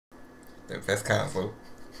Don't press cancel.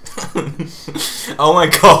 Oh my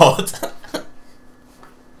god!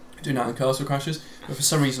 Doing that in Castle Crashers, but for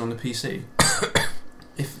some reason on the PC,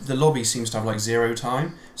 if the lobby seems to have like 0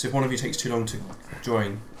 time, so if one of you takes too long to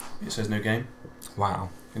join, it says no game.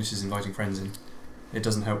 Wow. Finishes inviting friends in. It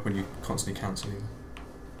doesn't help when you constantly cancel either.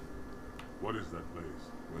 What is that place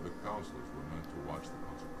where the councillors were meant to watch the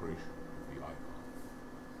consecration of the icon?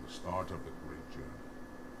 The start of the great journey.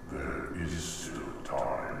 There is still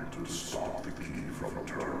time to stop the key from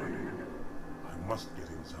turning. I must get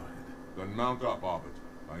inside. Then mount up, Arbiter.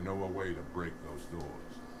 I know a way to break those doors.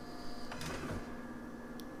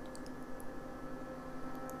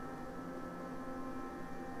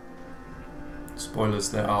 Spoilers,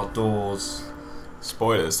 there are doors.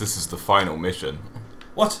 Spoilers, this is the final mission.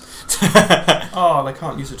 What? Oh, they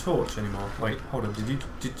can't use a torch anymore. Wait, hold on.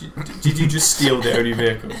 Did you just steal the only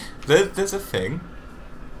vehicle? There's a thing.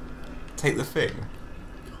 Take the thing.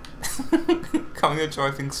 Can't go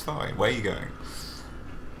driving's fine. Where are you going?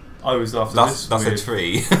 I was after That's this. a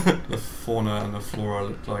tree. The fauna and the flora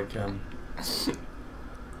look like. This is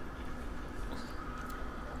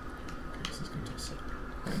going to be sick.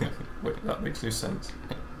 Wait, that makes no sense.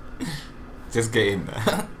 Just get in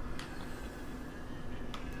there.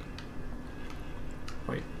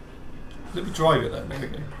 Wait, let me drive it then. There we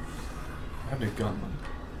go. I have no gun, man.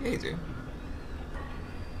 Yeah, you do.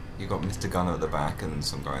 You got Mr. Gunner at the back and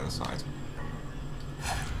some guy on the side.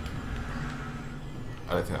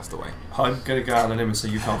 I don't think that's the way. I'm going to go out on a limb and say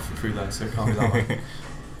you can't fit through there, so it can't be that way.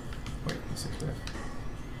 Wait, it's a cliff.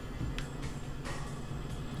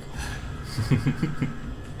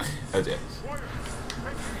 Oh dear.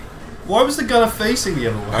 Why was the gunner facing the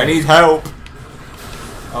other way? I need help!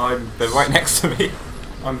 I'm They're right next to me.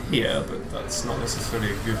 I'm here, but that's not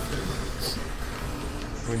necessarily a good thing.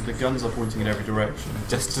 I mean, the guns are pointing in every direction.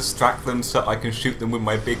 Just distract them so I can shoot them with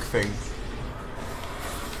my big thing.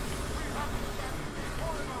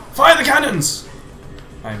 Fire the cannons!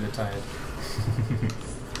 I am tired.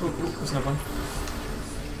 Oh, there's another one.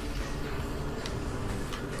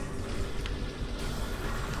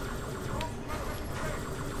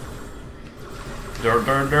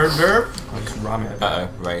 I just ram it. Uh oh,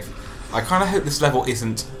 Wraith. I kind of hope this level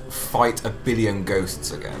isn't fight a billion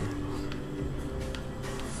ghosts again.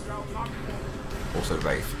 Also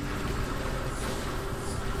Wraith.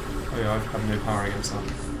 Oh yeah, I have no power against that.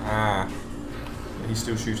 Ah. But he's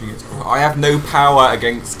still shooting its core. I have no power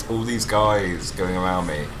against all these guys going around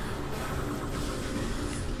me.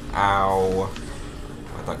 Ow.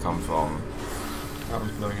 Where'd that come from? That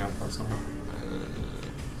was blowing up, that's not happening.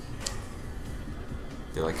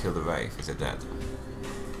 Did I kill the Wraith? Is it dead?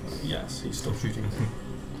 Yes, he's still shooting.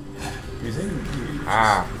 He's in.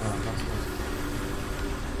 Ah. That's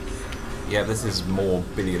Yeah, this is more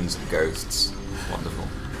billions of ghosts. Wonderful.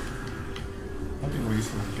 I've been more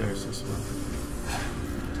useful with ghosts as well.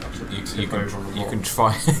 You can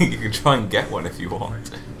try you can try and get one if you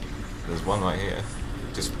want. There's one right here.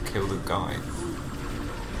 Just kill the guy.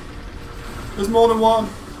 There's more than one.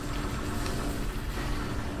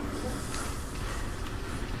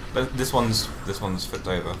 But this one's flipped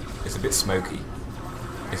over. It's a bit smoky.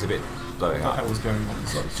 It's a bit blowing What the up. hell was going on?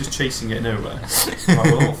 It's like it's just chasing it nowhere. Right,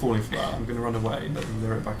 well, I'm not falling for that. I'm going to run away and let them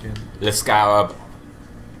lure it back in. Le Scarab.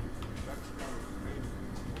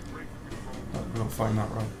 We're not fighting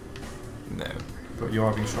that right. No. But you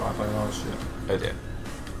are being shot at by a large ship. Oh dear.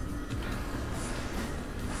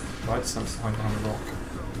 Right, stands hide behind a rock.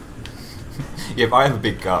 Yeah, if I have a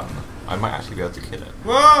big gun, I might actually be able to kill it.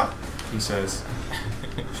 Ah! He says,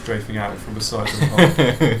 strafing out from beside the rock.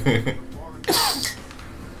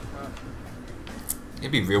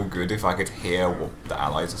 It'd be real good if I could hear what the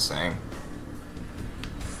allies are saying.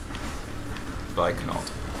 But I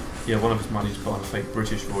cannot. Yeah, one of us managed to put on a fake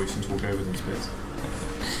British voice and talk over these bits.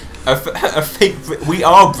 A fake. We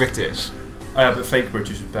are British. Oh yeah, but fake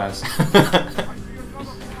British is best.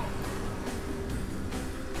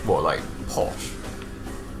 What, like posh?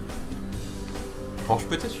 Posh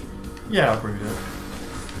British? Yeah, I'll agree with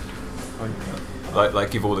it.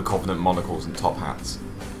 Like give all the Covenant monocles and top hats.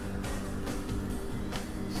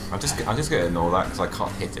 I'm just gonna ignore that because I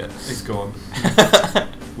can't hit it. It's gone.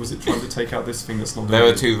 Was it trying to take out this thing that's not There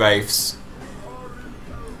doing are 2 Wraiths.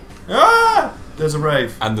 Ah! There's a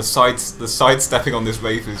Wraith. And the sidestepping on this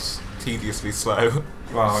Wraith is tediously slow.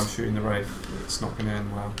 Wow, I'm shooting the Wraith. It's not going to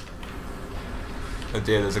end well. Oh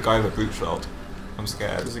dear, there's a guy with a brute shot. I'm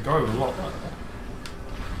scared. There's a guy with a lot like that.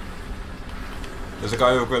 There's a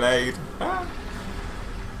guy with a grenade. Ah.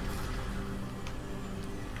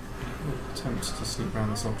 Attempts to sneak around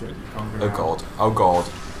this object you can't go Oh around. god. Oh god.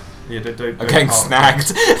 Yeah, don't I'm getting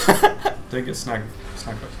snagged. Don't get snagged.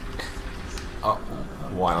 Snag us. Oh,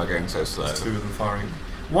 why am I going so slow? There's 2 of them firing.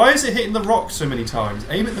 Why is it hitting the rock so many times?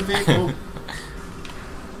 Aim at the vehicle.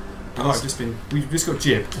 We've just got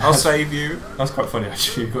jibbed. I'll save you. That's quite funny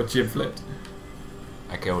actually. You got jib flipped.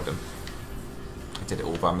 I killed him. I did it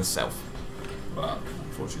all by myself. Well,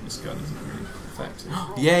 unfortunately, this gun isn't really effective.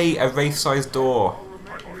 Yay! A race-sized door.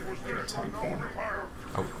 Tank.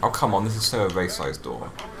 Oh, come on! This is so a race-sized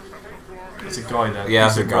door. There's a guy there. Yeah,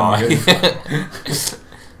 that's a guy.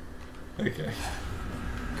 Okay.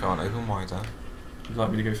 Come on, open wider. Would you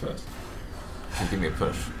like me to go first? And give me a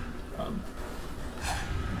push.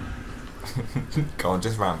 Go on,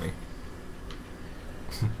 just ram me.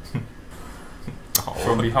 Oh.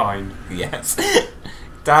 From behind. Yes.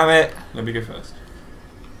 Damn it. Let me go first.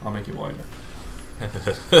 I'll make it wider.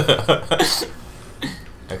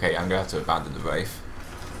 Okay, I'm going to have to abandon the Wraith.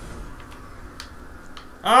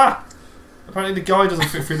 Ah! Apparently the guy doesn't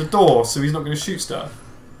fit through the door, so he's not going to shoot stuff.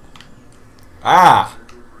 Ah!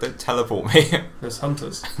 Don't teleport me. There's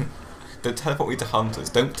hunters. Don't teleport me to hunters.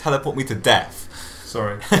 Don't teleport me to death.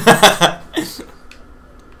 Sorry.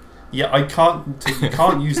 Yeah, I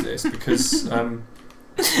can't use this because oh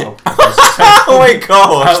my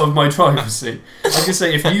god! Out of my privacy. I can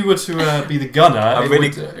say if you were to be the gunner, it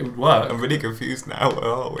would work. I'm really confused now. Where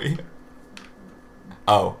are we?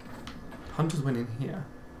 Oh. Hunters went in here.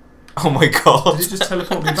 Oh my god! Did it just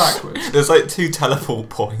teleport me backwards? There's like 2 teleport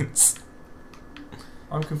points.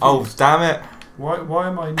 I'm confused. Oh damn it! Why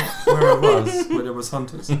am I not where I was when there was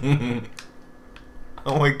hunters?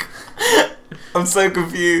 Oh my god! I'm so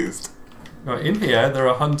confused. Right, in here there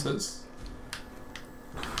are hunters.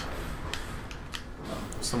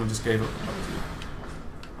 Someone just gave up.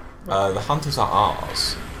 The hunters are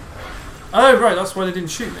ours. Oh right, that's why they didn't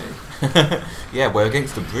shoot me. Yeah, we're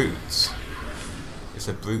against the brutes. It's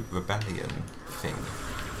a brute rebellion thing.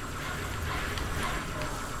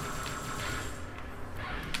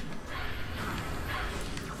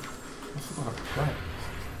 I forgot how to play.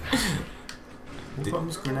 What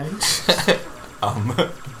buttons? Grenades?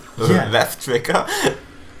 Yeah. Left trigger. Oh,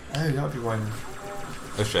 that would be why then.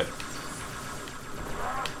 Oh shit.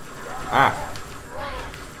 Ah!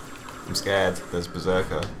 I'm scared. There's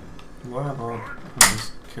Berserker. Why am I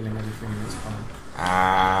just killing everything in this time?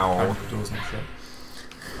 Ow. The door's not shut.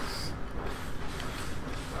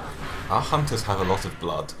 Our hunters have a lot of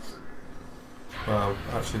blood. Well,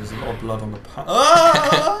 actually, there's a lot of blood on the path.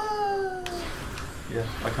 Ah! Yeah,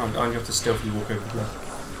 I'm going to have to stealthily walk over the blood.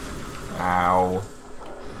 Ow.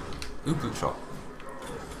 Ooh, boot shot.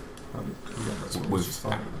 Yeah, that's Was just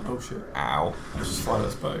fine. Oh shit. Ow. I just fired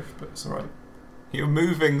us both, but it's alright. You're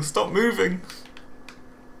moving. Stop moving.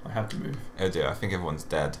 I had to move. Oh dear, I think everyone's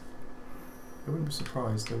dead. I wouldn't be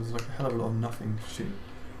surprised. There was like a hell of a lot of nothing to shoot.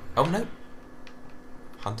 Oh no.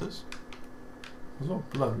 Hunters? There's a lot of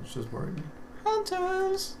blood, which does worry me.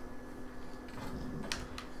 Hunters!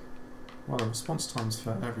 Well, the response times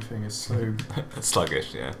for everything is so... It's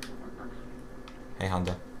sluggish, yeah. Hey,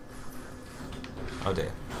 Hunter. Oh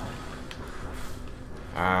dear.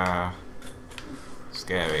 Ah.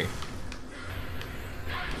 Scary.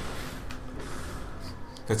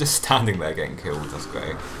 They're just standing there getting killed, that's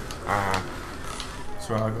great. Ah. It's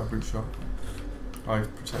right, I got a brute shot.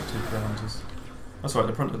 I've protected the hunters. That's right,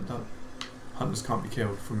 the hunters can't be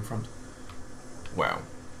killed from in front. Well,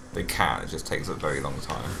 they can, it just takes a very long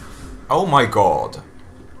time. Oh my god!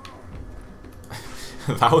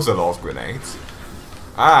 That was a lot of grenades.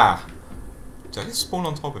 Ah! Did I just spawn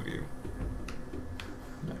on top of you?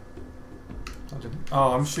 No. I didn't.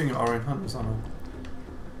 Oh, I'm shooting at our own hunters, aren't I?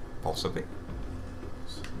 Possibly.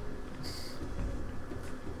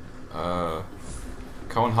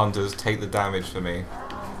 Come on, hunters, take the damage for me.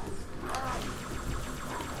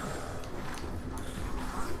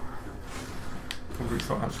 Can brute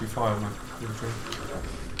shot actually fire on that?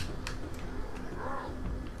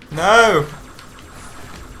 No!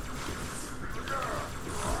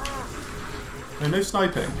 No, no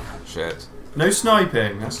sniping. Shit. No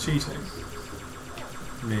sniping, that's cheating.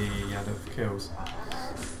 Me out of kills.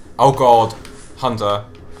 Oh god! Hunter.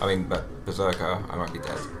 I mean, Berserker. I might be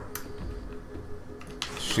dead.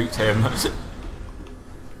 Shoot him.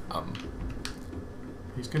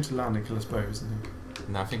 He's going to land and kill us both, isn't he?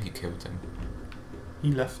 No, I think he killed him.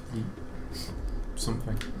 He left the...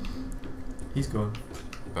 something. He's gone.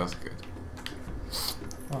 That's good.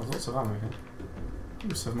 Oh, there's lots of ammo here. We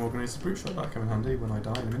just have more grenades to brute shot. That'll come in handy when I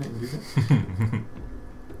die in a minute and use it.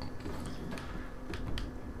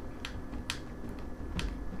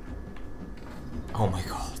 Oh my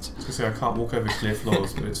god. I was going to say I can't walk over clear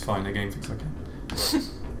floors, but it's fine. The game thinks I can.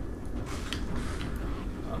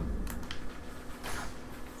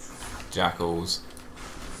 Jackals.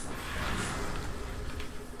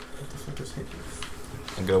 fuck just hit you?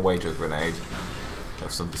 I'm gonna wager a grenade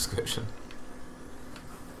of some description.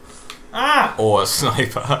 Ah! Or a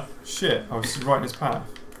sniper. Shit, I was right in his path.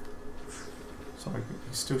 Sorry,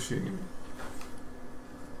 he's still shooting at me.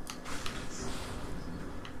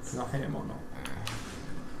 Did I hit him or not?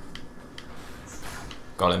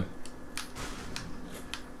 Got him.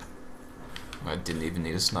 I didn't even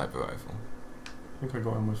need a sniper rifle. I think I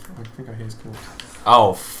got him with. I think I hit his corpse.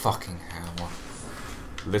 Oh, fucking hell.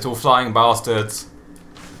 Little flying bastards.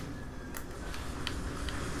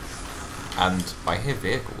 And I hear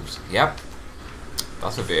vehicles. Yep.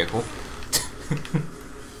 That's a vehicle.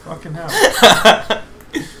 Fucking hell.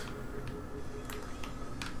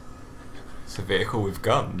 It's a vehicle with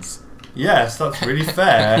guns. Yes, that's really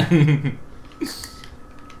fair.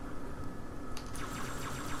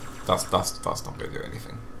 That's not going to do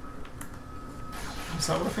anything. Is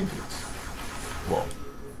that what I think it is? What?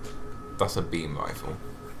 That's a beam rifle.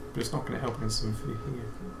 But it's not going to help against something here.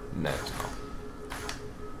 No, it's not.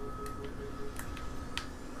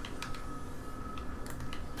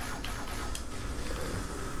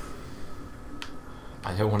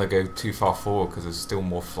 I don't want to go too far forward because there's still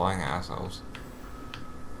more flying at ourselves.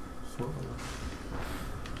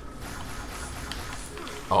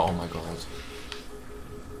 Oh my god.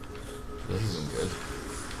 This isn't good.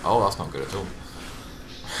 Oh, that's not good at all.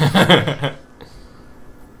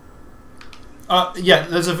 Yeah,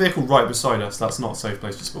 there's a vehicle right beside us. That's not a safe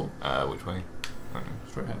place to spawn. Which way?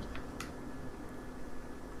 Straight ahead.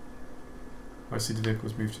 I see the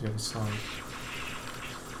vehicles move to the other side.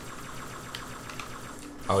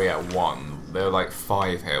 Oh yeah, one. There were like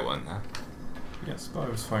 5 here, weren't there? Yes, but I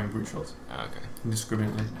was firing brute shots. Okay.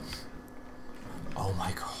 Indiscriminately. Oh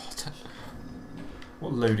my god.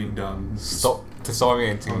 What loading done? Stop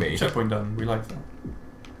disorienting me. Checkpoint done. We like that.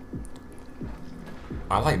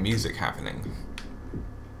 I like music happening.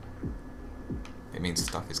 It means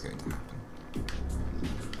stuff is going to happen.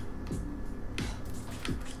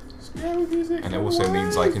 Scary music. And it also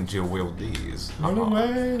means I can dual wield these. Run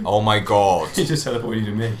away. Oh my god. He just teleported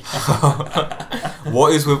to me.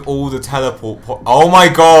 What is with all the teleport oh my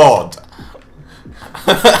god!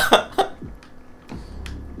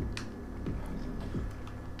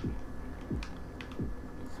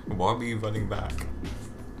 Why are you running back?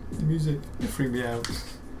 The music, it freaked me out.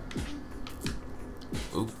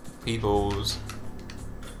 Oop, peoples.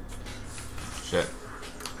 Shit.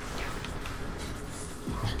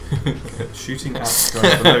 Shooting at the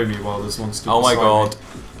guy below me while there's one stood Oh my beside god. me.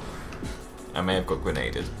 I may have got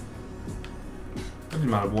grenaded. It didn't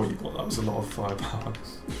matter what you got, that was a lot of firepower.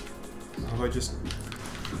 Have I just...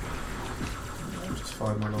 I just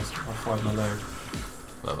fired my load. I fired my load.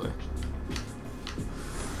 Lovely.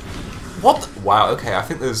 What? Wow, okay, I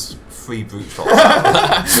think there's 3 brute shots.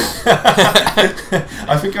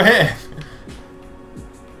 I think I hit him.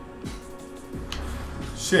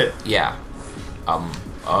 Shit. Yeah. They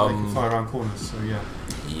can fire around corners, so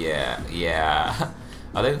yeah. Yeah.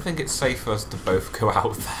 I don't think it's safe for us to both go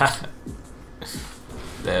out there.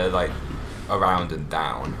 They're like around and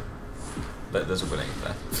down. There's a grenade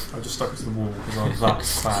there. I just stuck it to the wall because I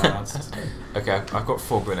was that bad today. Okay, I've got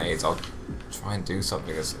 4 grenades. I'll try and do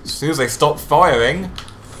something as soon as they stop firing.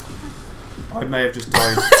 I may have just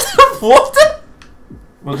died. What?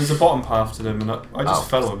 Well, there's a bottom path to them, and I just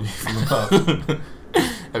fell on you from above.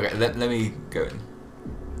 Okay, let me go in.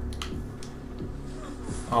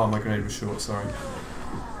 Oh, my grenade was short, sorry.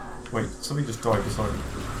 Wait, something just died beside me.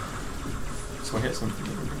 So I hit something.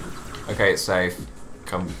 Okay, it's safe.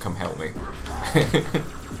 Come help me.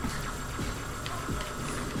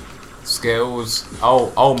 Skills.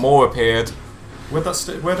 Oh, more appeared. Where'd I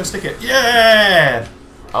stick it? Yeah!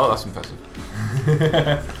 Oh, that's impressive.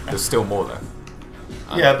 There's still more though.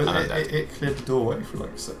 Yeah, but it cleared the doorway for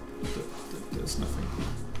like a sec. There's nothing.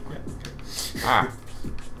 Yeah, okay. Ah.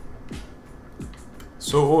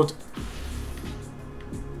 Sword.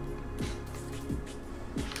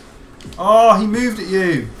 Oh, he moved at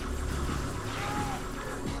you!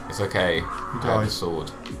 It's okay. He I have died. a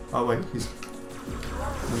sword. Oh wait, he's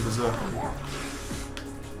in berserk.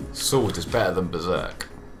 Sword is better than berserk.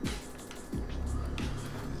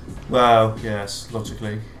 Well, yes,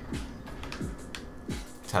 logically.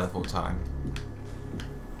 Teleport time.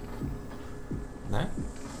 No?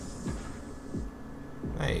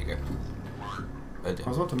 There you go. Oh dear. I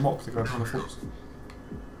was about to mock the guy behind the force.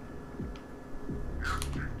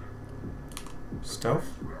 Stealth?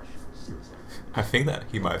 I think that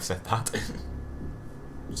he might have said that.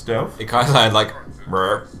 Stealth? It kind of sounded like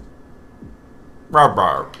brr. Brr,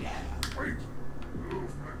 brr. Wait.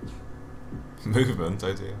 Movement,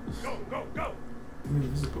 oh dear. Go, go, go!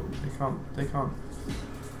 Invisible. They can't.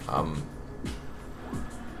 I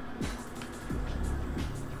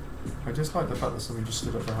just like the fact that somebody just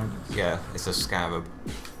stood up behind us. Yeah, it's a scarab,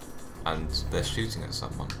 and they're shooting at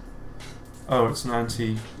someone. Oh, it's an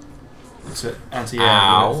anti. It's an Ow.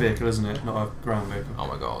 anti-air vehicle, isn't it? Not a ground vehicle. Oh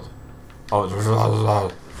my god.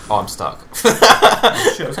 Oh, I'm stuck.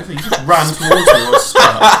 Oh, shit, I was gonna say, you just ran towards me while I was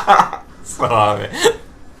stuck. Sorry.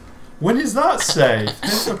 When is that saved?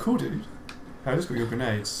 That's so cool, dude. I just got your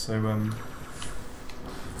grenades, so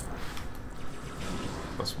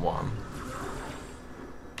That's one.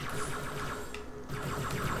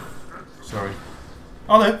 sorry.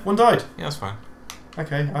 Oh no, one died. Yeah, that's fine.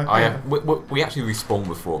 Okay. We actually respawned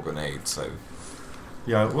with 4 grenades, so...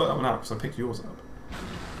 Yeah, I worked that one out because I picked yours up.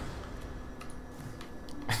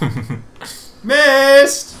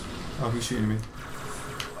 Missed! Oh, he's shooting me.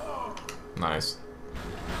 Nice.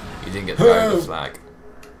 You didn't get the American flag.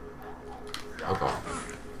 Oh god.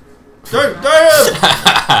 Don't!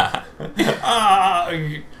 Ah,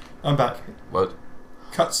 I'm back. What?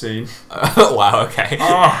 Cutscene. Wow, okay.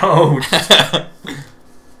 Oh!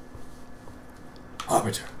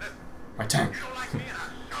 Arbiter. My tank.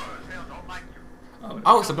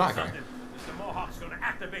 Oh, it's a black guy. Mr. Mohawk's gonna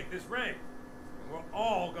activate this ring. And we're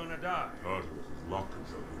all gonna die. Tartarus has locked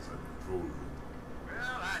himself inside the control room.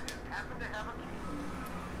 Well, I just happen to have a key.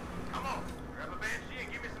 Come on, grab a banshee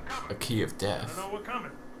and give me some cover. A key of I death. know we're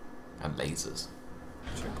coming. And lasers.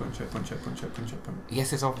 Checkpoint, checkpoint, checkpoint, checkpoint, checkpoint.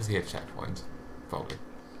 Yes, it's obviously a checkpoint. Probably.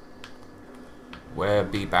 Where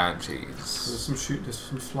be banshees? There's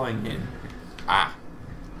some flying in. Ah.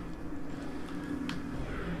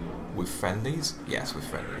 With friendlies? Yes, with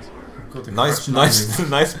friendlies. God, the Nice, crash nice, landing.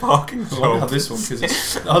 nice parking I wonder how job. this one, because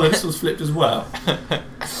it's... Oh, this one's flipped as well.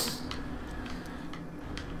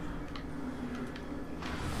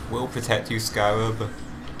 We'll protect you, Scarab.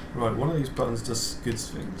 Right, one of these buttons does good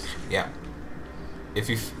things. Yeah. If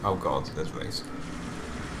you... Oh god, there's race.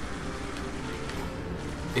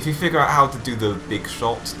 If you figure out how to do the big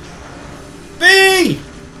shot... B!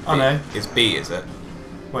 Oh no. It's B, is it?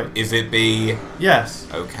 Wait. Is it B? Yes.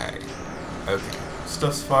 Okay. Okay.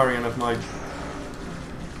 Stuff's firing out of my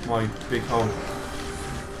big hole.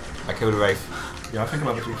 I killed a Wraith. Yeah, I think I'm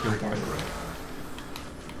about to be killed by the ray.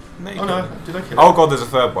 No, Oh no, did I kill oh it? god, there's a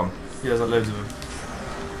third one. Yeah, there's like loads of them.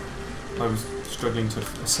 I was struggling to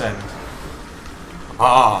ascend.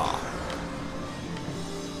 Ah.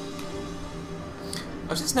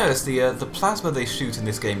 I've just noticed the plasma they shoot in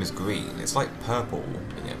this game is green. It's like purple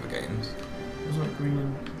in the other games. Wasn't it green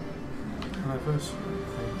in when I first...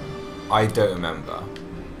 I don't remember,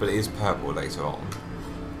 but it is purple later on.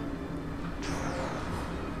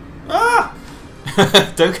 Ah!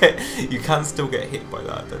 Don't get. You can still get hit by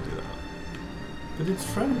that. Don't do that. But it's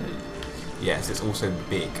friendly. Yes, it's also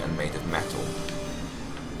big and made of metal.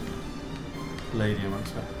 Palladium, I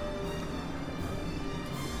expect.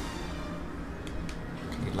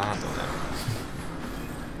 Can you land on it?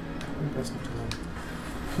 Best not to land.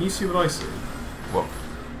 Can you see what I see? What?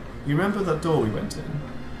 You remember that door we went in?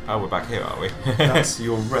 Oh, we're back here, are we? That's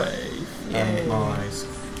your ray Yay. and my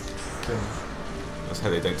thing. Let's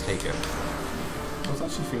hope they don't take it. I was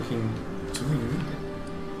actually thinking, do we need it?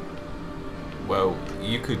 Well,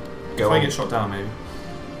 you could go. If I on, get shot down, maybe.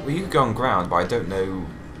 well, you could go on ground, but I don't know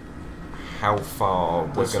how far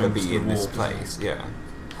we're That's going to just be the in this walk, place. Yeah.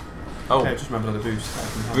 Oh, Okay, just remember the boost. that I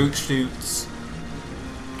can have. brute shoots.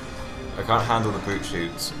 I can't handle the brute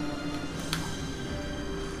shoots.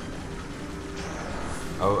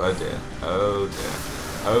 Oh dear. Oh dear.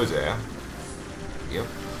 Oh dear. Yep.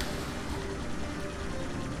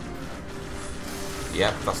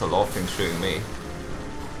 Yep, that's a lot of things shooting me.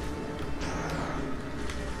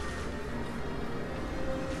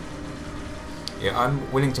 Yeah,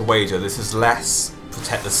 I'm willing to wager this is less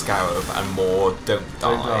protect the scarab and more don't die.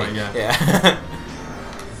 Don't die, yeah.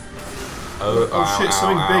 Oh, Oh ow, shit, ow,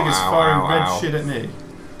 something ow, big is ow, firing ow, red ow. shit at me.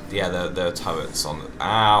 Yeah, there are turrets on the...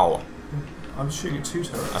 Ow! I'm shooting at 2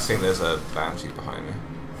 turrets. I think there's a banshee behind me.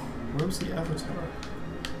 Where was the other turret?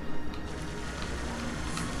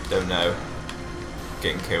 Don't know.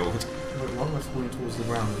 Getting killed. Wait, why am I falling towards the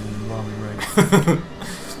ground in an alarming rate?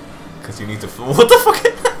 Because you need to... What the fuck?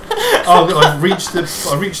 Oh, I've reached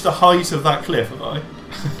the height of that cliff, have I?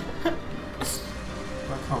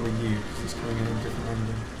 That can't be you, because it's coming in a different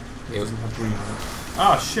angle. It doesn't have green on it.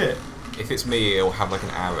 Ah, shit! If it's me, it'll have like an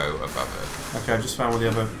arrow above it. Okay, I've just found where the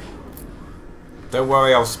other... Don't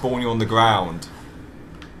worry, I'll spawn you on the ground.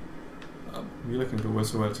 You're looking for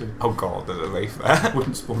where too. Oh god, there's a wraith there.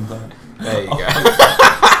 Wouldn't spawn there. There you go.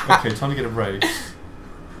 Okay, time to get a raid.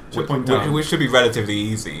 Checkpoint down. Which should be relatively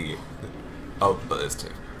easy. Oh, but there's 2.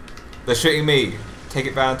 They're shooting me. Take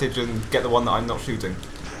advantage and get the one that I'm not shooting.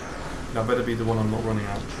 Now better be the one I'm not running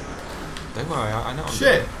out. Don't worry, I know.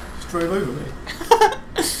 Shit! Just drove over me.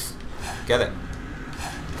 Get it.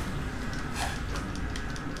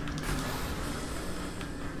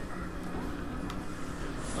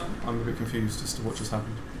 I'm a bit confused as to what just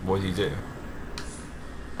happened. What do you do?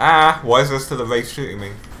 Ah! Why is there still a Wraith shooting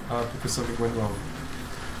me? Because something went wrong.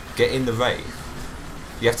 Get in the Wraith.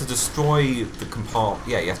 You have to destroy the compartment.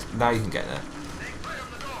 Yeah, you have to, now you can get in it. Stay clear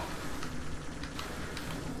of the door.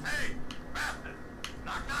 Hey, bastard!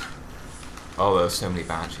 Knock, knock. Oh, there are so many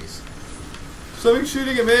banshees. Something's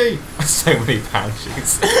shooting at me! So many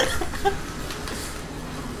banshees.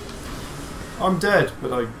 I'm dead,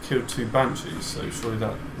 but I killed 2 banshees, so surely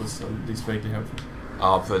that was at least vaguely helpful.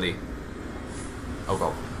 Oh, pretty. Oh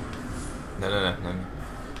god. No.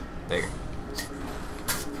 There you go.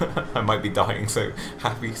 I might be dying, so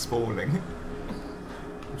happy spawning.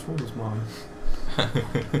 Which one was mine?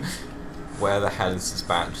 Where the hell is this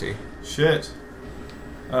banshee? Shit!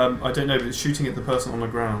 I don't know, but it's shooting at the person on the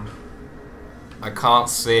ground. I can't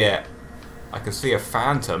see it. I can see a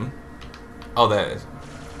phantom. Oh, there it is.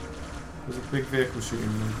 There's a big vehicle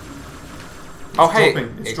shooting me. Oh, hey!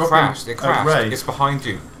 It's It dropping crashed. It a crashed. wraith. It's behind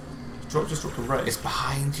you. Just dropped a wraith. It's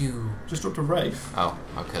behind you. Just dropped a wraith. Oh,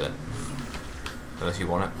 I'll kill it. Unless you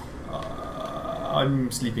want it.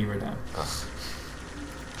 I'm sleeping right now. Ugh,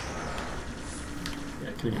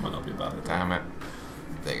 Yeah, killing it might not be a bad idea. damn it.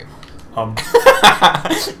 There you go.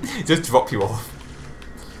 Just drop you off.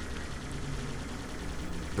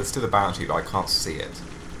 There's still a bounty, but I can't see it.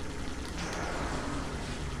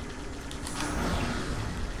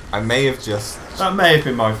 I may have just... That may have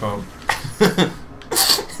been my fault.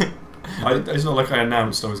 It's not like I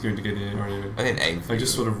announced I was going to get in it or anything. I didn't aim for I you.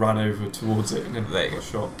 just sort of ran over towards it and then There you got go.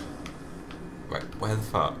 shot. Right, where the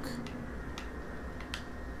fuck?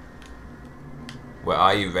 Where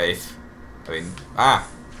are you, Wraith? I mean... Ah!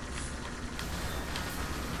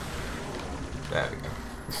 There we go.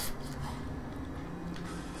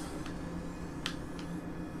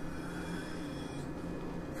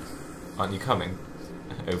 Aren't you coming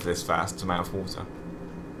over this vast amount of water?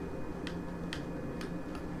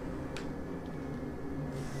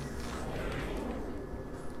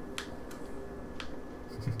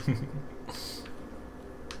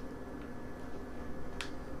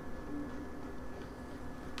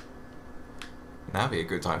 Now would be a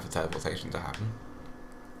good time for teleportation to happen.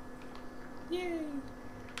 Yay!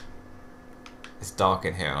 It's dark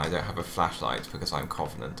in here and I don't have a flashlight because I'm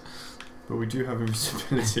Covenant. But we do have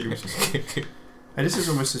invisibility, which is good. Hey, this is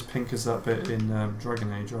almost as pink as that bit in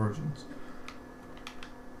Dragon Age Origins.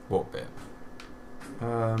 What bit?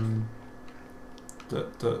 The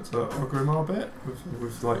Orgrimmar bit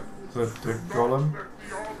with like the golem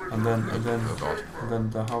and then Oh god.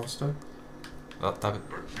 the harvester. That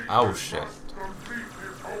oh shit.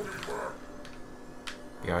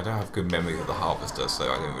 Yeah, I don't have good memories of the harvester,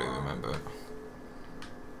 so I don't really remember it.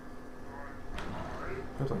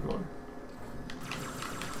 Where's that going?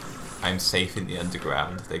 I'm safe in the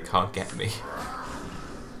underground. They can't get me.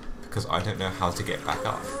 Because I don't know how to get back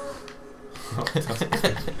up.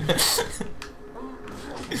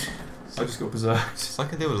 I just got berserked. It's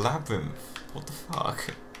like a little labyrinth. What the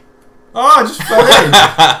fuck? Oh, I just fell in!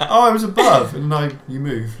 Oh, I was above, and you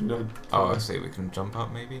moved. And Oh, I see. We can jump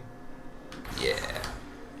up, maybe? Yeah.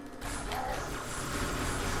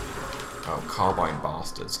 Oh, carbine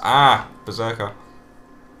bastards. Ah! Berserker.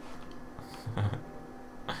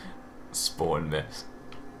 Spawn miss.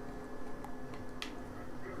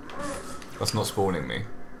 That's not spawning me.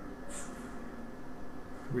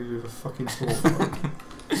 We do the fucking spawn.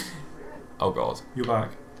 Oh god. You're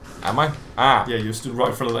back. Am I? Ah! Yeah, you're stood right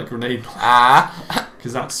in front of that grenade. Ah!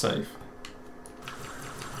 Because that's safe.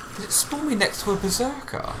 Did it spawn me next to a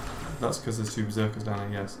berserker? That's because there's 2 berserkers down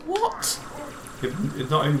there, yes. What?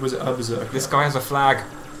 Not only was it a berserker. This guy has a flag.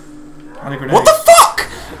 And a grenade. What the fuck?!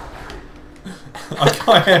 I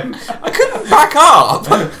couldn't back up!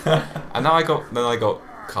 And now I got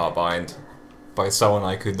carbined by someone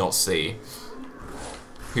I could not see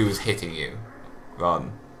who was hitting you.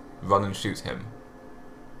 Run. Run and shoot him.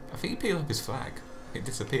 I think he peeled up his flag. It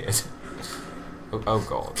disappeared. Oh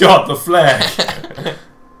god. God, the flag!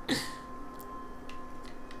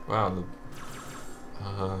 Wow.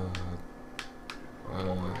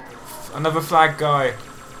 Another flag guy.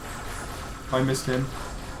 I missed him.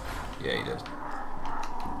 Yeah, he did.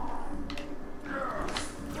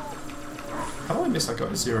 How do I miss that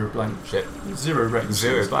guy? 0 blank. Shit. 0 range.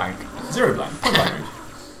 0 blank. 0 blank. Point blank range.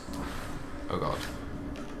 Oh god.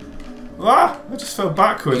 Ah! I just fell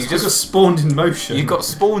backwards. You I just just spawned in motion. You got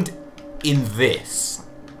spawned in this.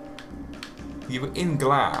 You were in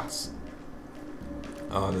glass.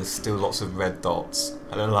 Oh, there's still lots of red dots.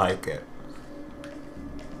 I don't like it.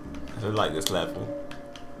 I don't like this level.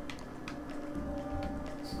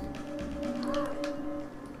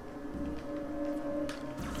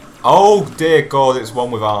 Oh dear God, it's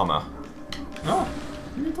one with armor. Oh,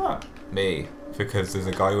 who did that? Me. Because there's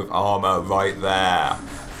a guy with armor right there.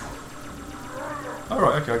 Oh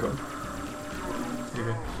right, okay, I got him. Here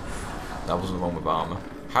you go. That wasn't the one with armor.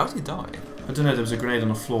 How did he die? I don't know, there was a grenade on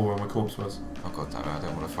the floor where my corpse was. Oh God damn it, I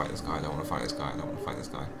don't want to fight this guy, I don't want to fight this guy, I don't want to fight this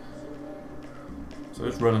guy. So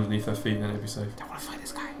just run underneath their feet and then it'll be safe. I don't want to fight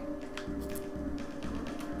this guy.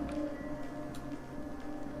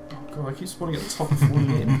 Oh God, I keep spawning at the top and falling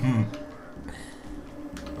in.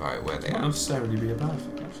 Right, where are they It at? might necessarily be a bad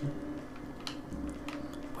thing, actually.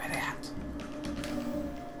 Where are they at?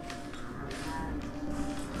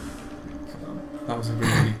 That was a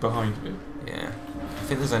grenade behind me. Yeah. I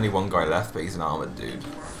think there's only one guy left, but he's an armored dude.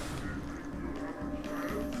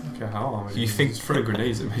 Okay, how armored? You think- he's throwing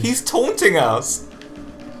grenades at me? He's taunting us!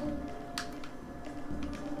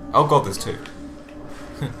 Oh God, there's two.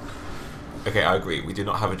 Okay, I agree. We do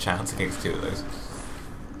not have a chance against two of those.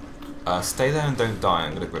 Stay there and don't die.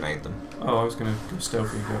 I'm going to grenade them. Oh, I was going to go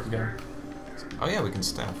stealthy and go up again. Oh yeah, we can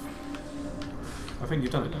stealth. I think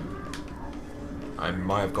you've done it then. I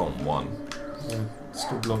might have gotten one.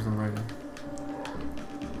 Still blobs on the radar.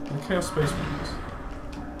 And Chaos Space Marines.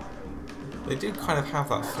 They do kind of have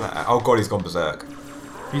that flair. Oh God, he's gone berserk.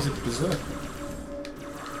 He's a berserker.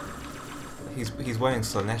 He's wearing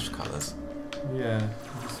Slanesh colours. Yeah,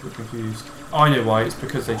 I'm just a bit confused. Oh, I know why. It's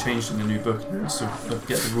because they changed in the new book. And to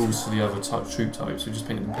get the rules for the other troop types, we just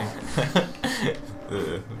painted them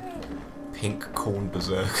pink. Pink corn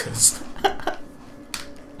berserkers.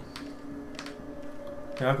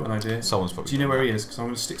 Yeah, I've got an idea. Someone's probably. Do you know where he is? Because I'm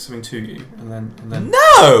going to stick something to you, and then.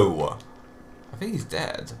 No! I think he's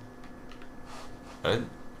dead. I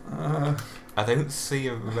don't see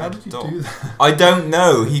a red How did you dot. do that? I don't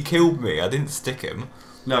know. He killed me. I didn't stick him.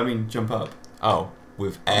 No, I mean jump up. Oh,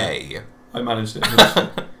 with A. I managed it.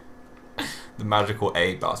 The magical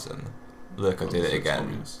A button. Look, I did it again.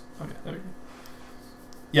 Communist. Okay, there we go.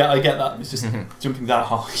 Yeah, I get that. It's just jumping that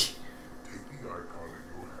high. Take the icon in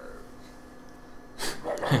your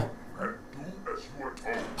hand. And do as you are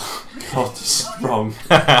told. God, this is wrong.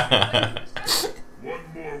 One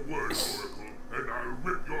more word, Oracle, and I'll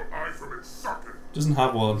rip your eye from its socket. Doesn't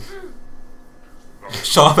have one.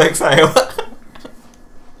 Sharp exhale.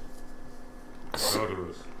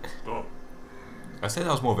 Nautilus, stop. I said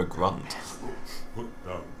that was more of a grunt. Put down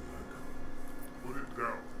the icon. Put it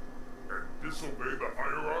down. And disobey the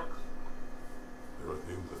hierarchs? There are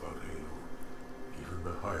things about Halo. Even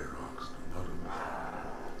the hierarchs do not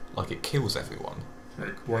understand. Like it kills everyone.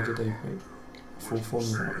 Like, why did they make a full form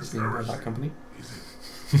of that as being by that company? Is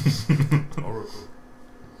it? Oracle,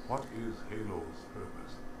 what is Halo's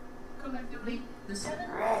purpose? Collectively, the seven.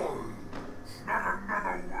 Not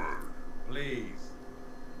another word. Please.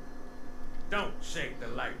 Don't shake the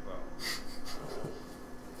light bulb.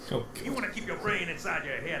 Oh, You want to keep your brain inside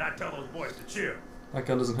your head, I tell those boys to chill. that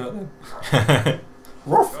gun doesn't hurt then.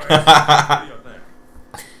 Go ahead, do your thing.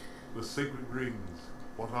 The sacred rings,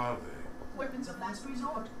 what are they? Weapons of last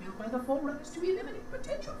resort, built by the Forerunners to eliminate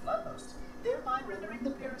potential floodhosts, thereby rendering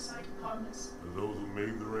the parasite harmless. And those who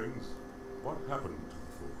made the rings? What happened to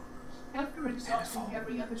the Forerunners? After exhausting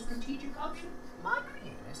every other strategic option, my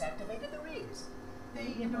creators activated the rings.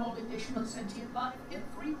 They and all additional sentient life in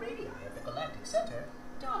 3 radii of the galactic center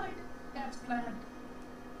died as planned.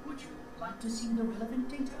 Would you like to see the relevant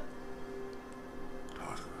data?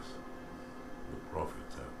 Tartarus, the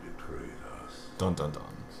prophets have betrayed us. Dun dun dun.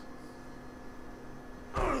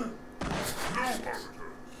 No, Arbiter.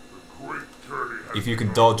 The great journey has If you can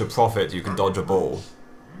begun. dodge a prophet, you can dodge a ball.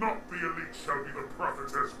 Not the elite shall be the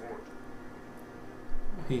prophet's escort.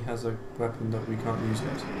 He has a weapon that we can't use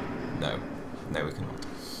yet. No. No, we cannot.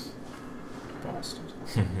 Bastard.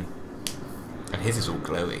 And his is all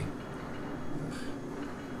glowy.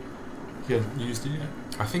 He hasn't used it yet.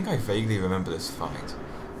 I think I vaguely remember this fight.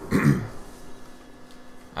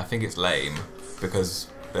 I think it's lame, because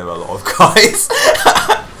there are a lot of guys.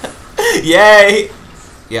 Yay!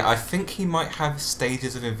 Yeah, I think he might have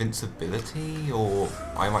stages of invincibility, or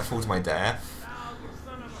I might fall to my death.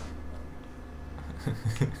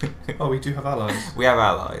 Oh, we do have allies. We have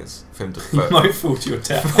allies for him to You might fall to your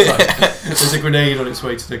death. There's a grenade on its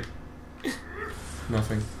way to the...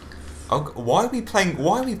 Nothing. Oh, why are we playing?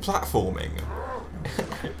 Why are we platforming?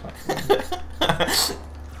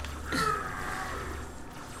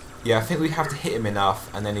 Yeah, I think we have to hit him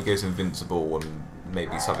enough, and then he goes invincible, and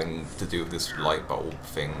maybe something to do with this light bulb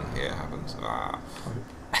thing here happens. Ah.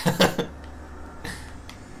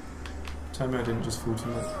 tell me I didn't just fall to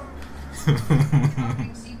that.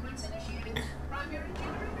 Docking sequence initiated. Primary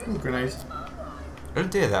generator. Oh, grenades. Oh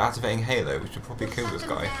dear, they're activating Halo. We should probably kill this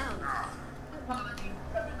guy. Apology.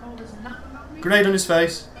 Protocol is not about me. Grenade on his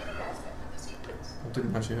face. Any aspect of the sequence. I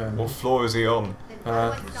didn't actually hurt him. What floor is he on?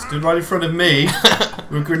 Stood right in front of me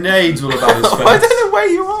with grenades all about his face. I don't know where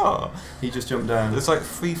you are. He just jumped down. There's like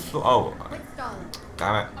 3 floors. Oh,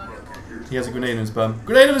 damn it. He has a grenade on his bum.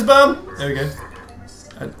 Grenade on his bum! There we go.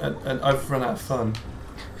 And I've run out of fun.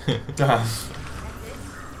 Damn. Johnson,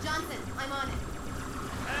 I'm on it.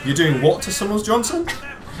 You're doing what to someone's Johnson?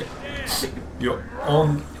 You're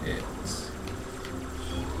on it.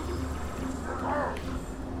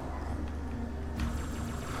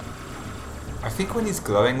 I think when he's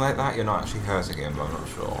glowing like that, you're not actually hurting him, but I'm not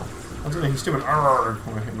sure. I don't know, he's still went arrgh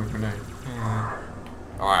when I hit him with a grenade.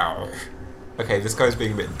 Wow. Okay, this guy's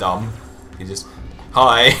being a bit dumb. He just...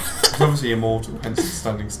 Hi! He's obviously immortal, hence he's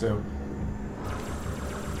standing still.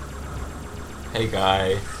 Hey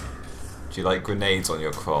guy. Do you like grenades on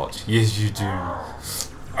your crotch? Yes, you do.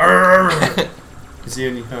 Arrgh! Is he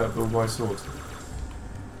only hurt by white sword?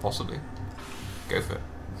 Possibly. Go for it.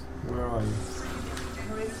 Where are you?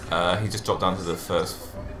 He just dropped down to the first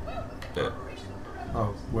bit.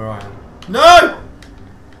 Oh, where I am. No!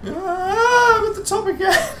 Ah, I'm at the top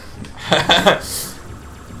again!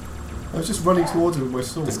 I was just running towards him with my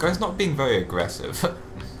sword. This guy's not being very aggressive.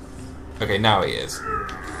 Okay, now he is.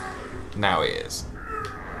 Now he is.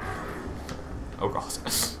 Oh god.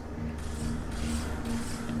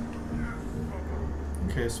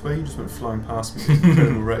 Okay, I swear you just went flying past me at an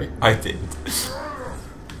incredible rate. I did.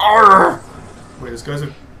 Arrgh! Wait, this guy's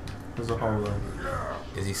a... There's a hole there.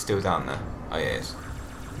 Is he still down there? Oh, he is. I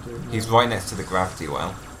don't know. He's right next to the gravity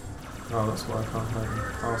well. Oh, that's why I can't hurt him.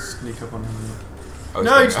 I'll sneak up on him. Oh,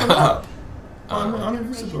 No, he's he's going- gone up! Oh. I'm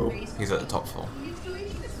invisible. He's at the top floor. The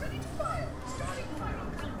installation is ready to fire. Starting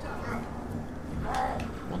firing countdown.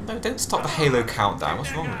 Well, no, don't stop the Halo countdown.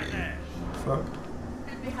 What's wrong with you? Fuck.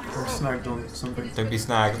 I'm snagged on something. Don't be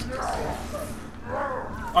snagged.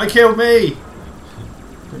 I killed me!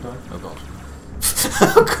 Don't die. Oh god.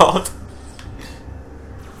 Oh god.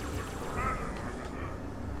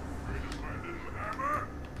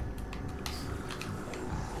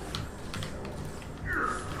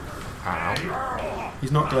 Ow.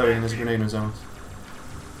 He's not glowing, there's a grenade in his arms.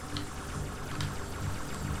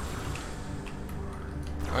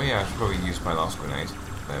 Oh yeah, I should probably use my last grenade.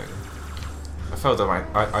 There we go. I fell down.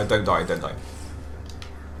 I don't die, don't die.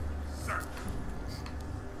 I'm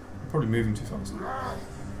probably moving too fast.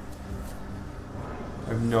 I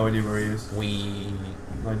have no idea where he is. Wee.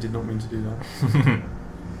 I did not mean to do that.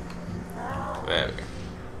 There we go.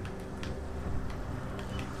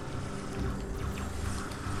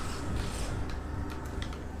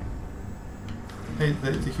 Hey,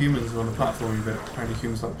 the humans are on the platform, but apparently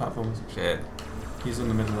humans like platforms. Shit. He's on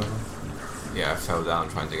the middle level. Yeah, I fell down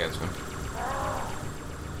trying to get to him.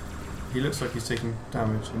 He looks like he's taking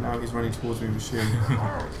damage, and now he's running towards me with a shield.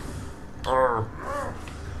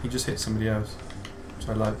 He just hit somebody else, which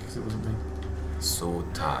I like because it wasn't me.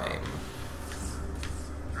 Sword time.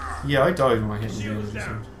 Yeah, I died when I hit him with the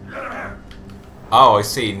sword. Oh, I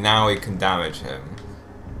see. Now we can damage him.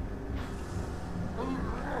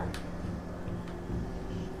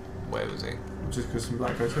 Where was he? Just because some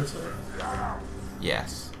black guys hit it.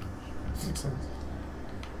 Yes. Makes sense.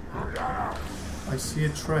 I see a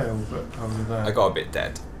trail, but over there. I got a bit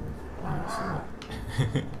dead.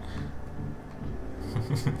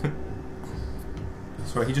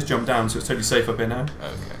 Sorry, he just jumped down, so it's totally safe up here now.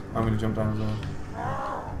 Okay. I'm going to jump down as well.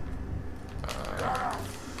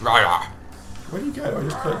 Right. Where did he go? I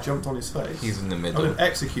just like, jumped on his face. He's in the I middle. would have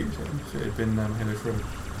executed him if it had been Halo 3.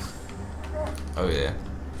 Oh yeah.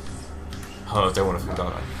 Oh, I don't want to fall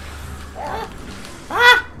down.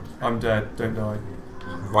 I'm dead, don't die.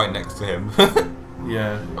 Right next to him.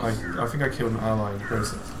 Yeah, I think I killed an ally in the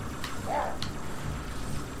process.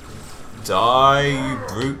 Die, you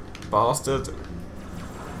brute bastard.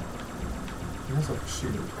 He has like a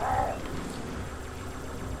shield.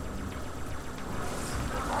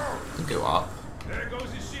 You go up. There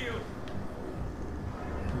goes his shield.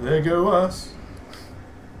 There go us.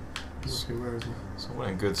 Okay, where is he? It's all well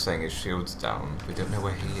and good saying his shield's down. We don't know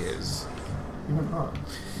where he is. He went up.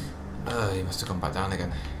 He must have gone back down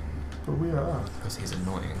again. But we are up. Because he's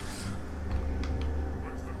annoying.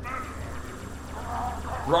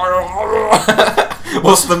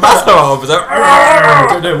 What's the matter, officer? I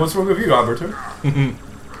don't know, what's wrong with you, Alberto?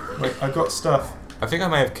 Like, I've got stuff. I think I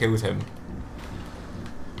may have killed him.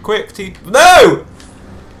 Quick, No!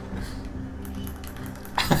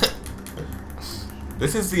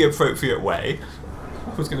 This is the appropriate way.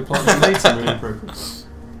 I was going to plant it later when appropriate.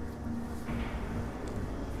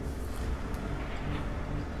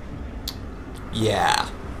 Yeah.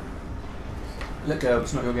 Let go,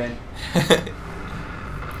 it's not your game.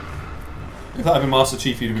 If that had been Master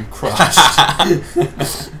Chief, you'd have been crushed.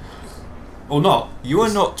 Or not. You are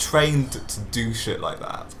not trained to do shit like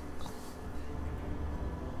that.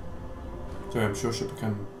 Sorry, I'm sure she'll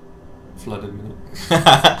become flooded in a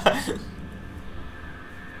minute.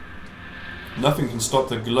 Nothing can stop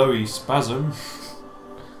the glowy spasm.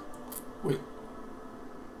 Wait.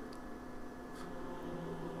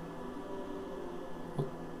 What?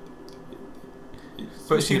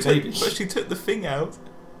 But she baby. took the thing out.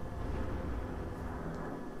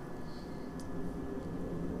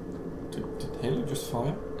 Did Halo just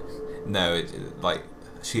fire? No, like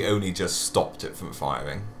she only just stopped it from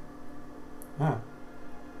firing. Ah.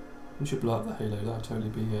 We should blow up the Halo, that'd totally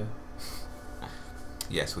be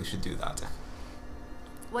Yes, we should do that.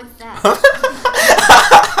 What's that?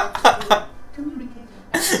 Communicating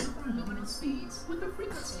at superluminal speeds with the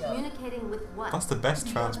frequency of Communicating with what? That's the best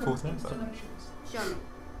the transport other ever. installations. Show me.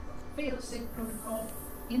 Fail-safe protocol.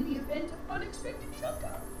 In the event of unexpected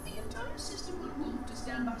shutdown, the entire system will move to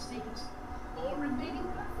standby status. All remaining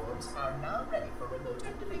platforms are now ready for remote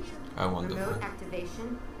activation. Oh, wonderful. Remote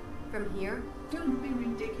activation? From here? Don't be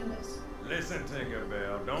ridiculous. Listen,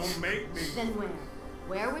 Tinkerbell, don't make me. Then where?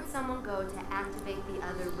 Where would someone go to activate the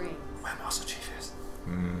other rings? Where Master Chief is.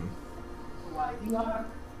 Hmm. Why the Ark?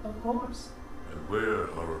 Of course. And where,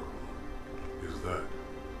 Oracle, is that?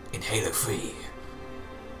 In Halo 3.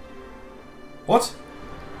 What?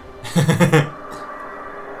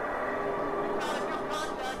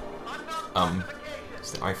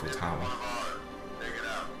 It's the Eiffel Tower.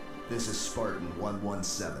 This is Spartan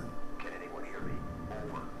 117. Can anyone hear me?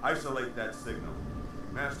 Over. Isolate that signal.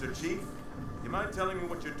 Master Chief, you mind telling me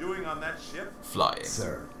what you're doing on that ship? Flying.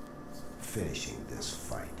 Sir, finishing this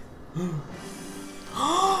fight.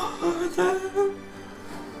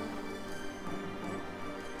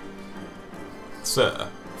 Sir,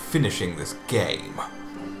 finishing this game.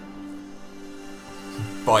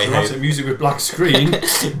 By Dramatic music with black screen.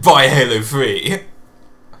 by Halo 3.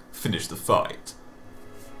 Finish the fight.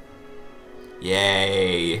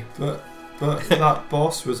 Yay. But that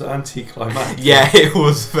boss was anticlimactic. Yeah, it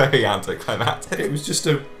was very anticlimactic. It was just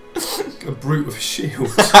a brute with a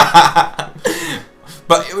shield.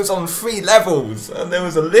 But it was on 3 levels, and there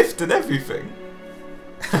was a lift and everything.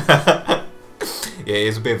 Yeah,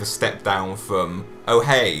 it's a bit of a step down from, oh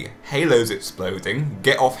hey, Halo's exploding,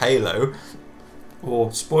 get off Halo.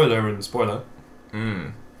 Or spoiler and spoiler.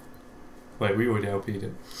 Mm. Wait, we already LP'd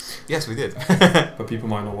it. Yes, we did. But people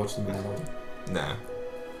might not watch them in that order. No.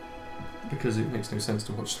 Because it makes no sense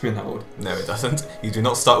to watch them in that order. No, it doesn't. You do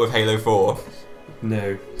not start with Halo 4.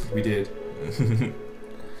 No, we did.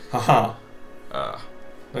 Haha. Uh,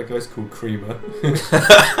 That guy's called Creamer.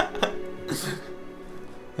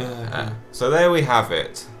 So there we have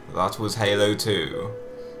it. That was Halo 2.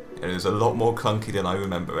 It is a lot more clunky than I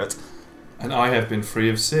remember it. And I have been 3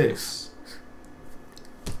 of 6.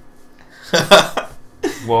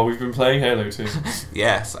 While we've been playing Halo 2.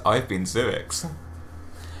 Yes, I've been Zurix.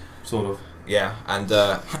 Sort of. Yeah, and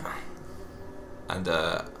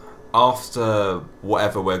after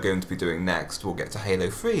whatever we're going to be doing next, we'll get to Halo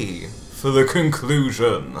 3 for the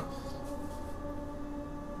conclusion.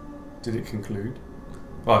 Did it conclude?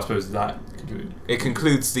 Well, I suppose that concluded. It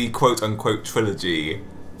concludes the quote-unquote trilogy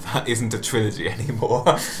that isn't a trilogy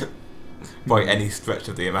anymore, by any stretch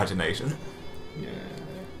of the imagination. Yeah.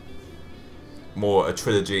 More a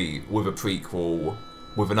trilogy with a prequel,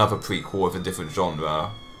 with another prequel of a different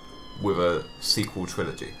genre, with a sequel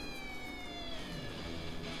trilogy.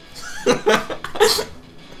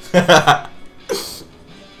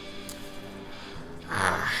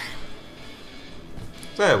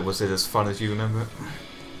 So, was it as fun as you remember it?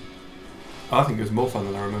 I think it was more fun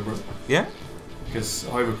than I remember it. Yeah? Because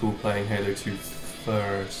I recall playing Halo 2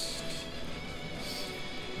 first.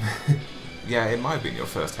 Yeah, it might have been your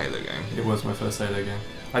first Halo game. It was my first Halo game.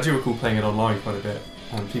 I do recall playing it online quite a bit.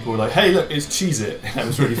 And people were like, hey look, it's Cheez-It. And that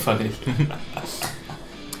was really funny.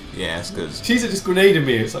 Yeah, it's good. Cheez-It just grenaded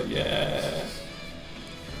me. It's like, yeah.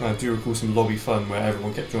 And I do recall some lobby fun where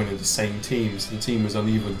everyone kept joining the same teams. The team was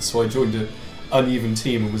uneven, so I joined an uneven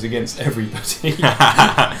team and was against everybody.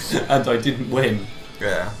 And I didn't win.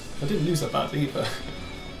 Yeah. I didn't lose that badly either.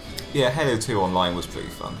 Yeah, Halo 2 online was pretty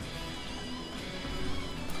fun.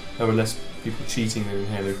 There were less people cheating than in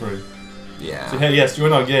Halo 3. Yeah. So, hey, yes,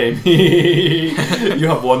 join our game. You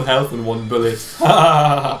have 1 health and 1 bullet.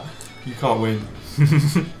 You can't win.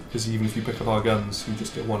 Because even if you pick up our guns, you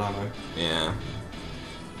just get 1 ammo. Yeah.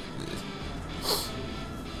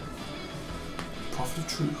 of the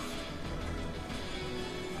truth.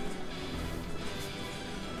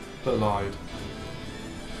 But lied.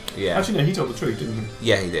 Yeah. Actually, no, he told the truth, didn't he?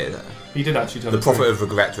 Yeah, he did. He did actually tell The the prophet truth. of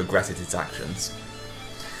regret regretted his actions.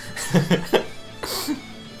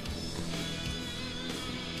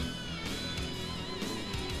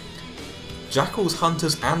 Jackals,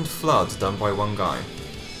 Hunters, and Flood done by one guy.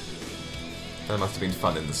 That must have been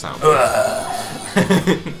fun in the sound.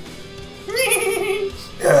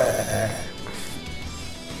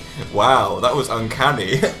 Wow, that was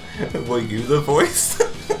uncanny. Were you the voice?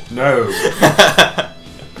 No.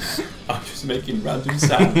 I'm just making random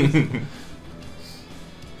sounds.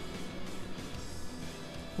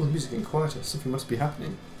 Well, the music's getting quieter. Something must be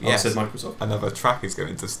happening. Yes. Oh, said Microsoft. Another track is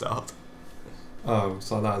going to start. Oh, it's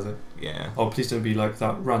like that, is it? Yeah. Oh, please don't be like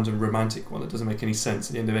that random romantic one that doesn't make any sense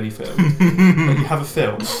at the end of any film. Like you have a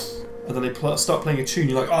film, and then they start playing a tune,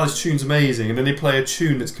 you're like, oh, this tune's amazing, and then they play a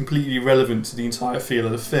tune that's completely irrelevant to the entire feel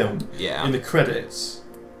of the film Yeah. in the credits.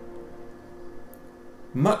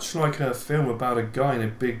 Much like a film about a guy in a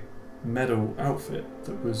big metal outfit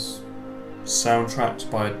that was soundtracked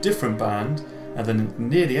by a different band, and then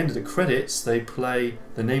near the end of the credits they play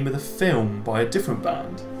the name of the film by a different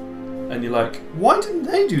band. And you're like, why didn't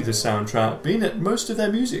they do the soundtrack, being that most of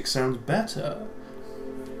their music sounds better?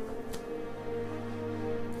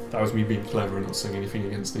 That was me being clever and not saying anything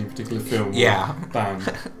against any particular film Yeah. or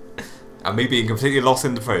band. And me being completely lost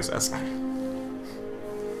in the process.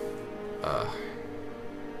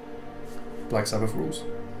 Black Sabbath rules.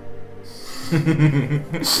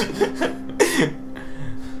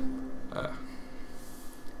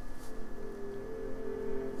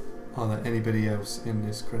 Are there anybody else in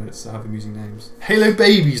this credits that have amusing names?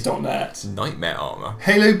 HaloBabies.net! Nightmare Armor.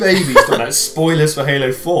 HaloBabies.net. Spoilers for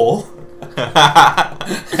Halo 4.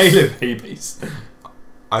 Halo Babies.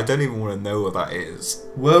 I don't even want to know what that is.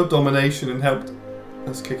 World domination and helped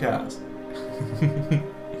us kick ass.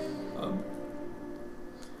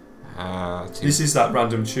 This is that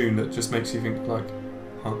random tune that just makes you think like,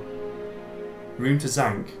 huh? Room to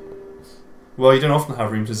Zank. Well, you don't often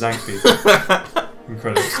have Room to Zank people in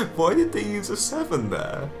credits. Why did they use a 7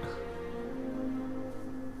 there?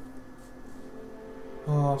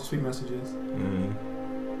 Oh, sweet messages.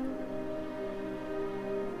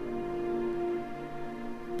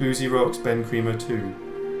 Boozy Rocks, Ben Creamer 2.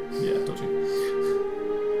 Yeah, dodgy.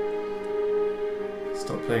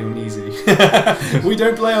 Stop playing on easy. We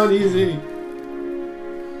don't play on easy.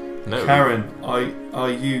 No. Karen,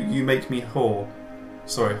 you make me whore.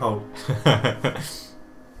 Sorry, hold.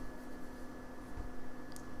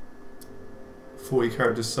 40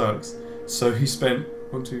 characters sucks. So he spent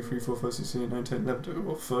 1, 2, 3, 4, 5, 6, 7, 8, 9, 10, 11,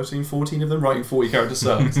 12, 13, 14 of them writing 40 character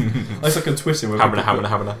sucks. It's like on Twitter where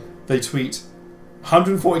Hamina. they tweet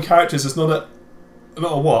 140 characters is not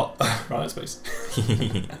a what? Right, space.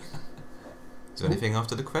 Is there anything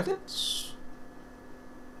after the credits?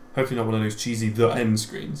 Hopefully not one of those cheesy the end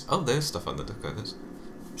screens. Oh, there's stuff under the credits.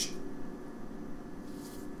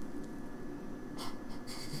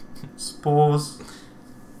 Spores.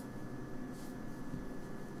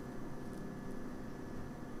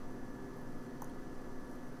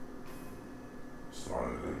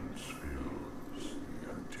 Silence fills the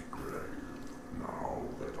empty grave. Now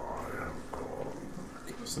that I have gone,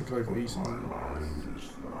 It's the global east. my mind is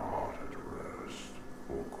not at rest,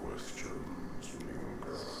 or questions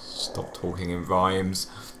linger. Stop talking in rhymes.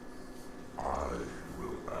 I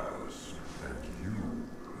will ask, and you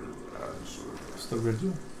will answer. It's the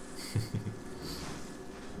Riddler.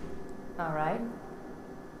 Alright.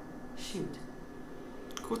 Shoot.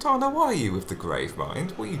 Cortana, why are you with the grave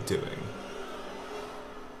mind? What are you doing?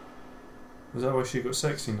 Was that why she got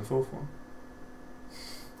sexy in the fourth one?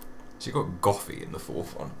 She got gothy in the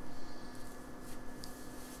fourth one.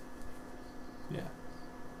 Yeah.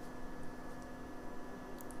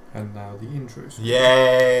 And now the intros.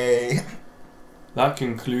 Yay! That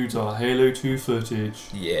concludes our Halo 2 footage.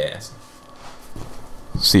 Yes.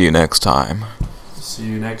 See you next time. See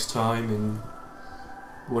you next time in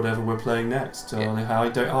whatever we're playing next.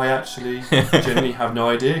 I actually genuinely have no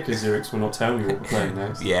idea because Xerix will not tell me what we're playing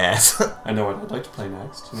next. Yes. I know what I'd like to play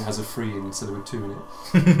next, and it has a 3 instead of a 2 in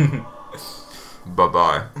it. Bye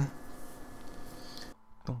bye.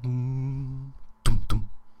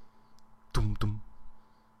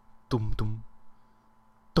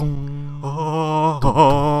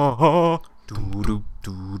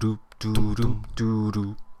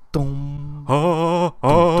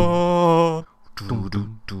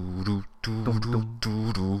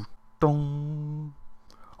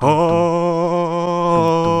 Oh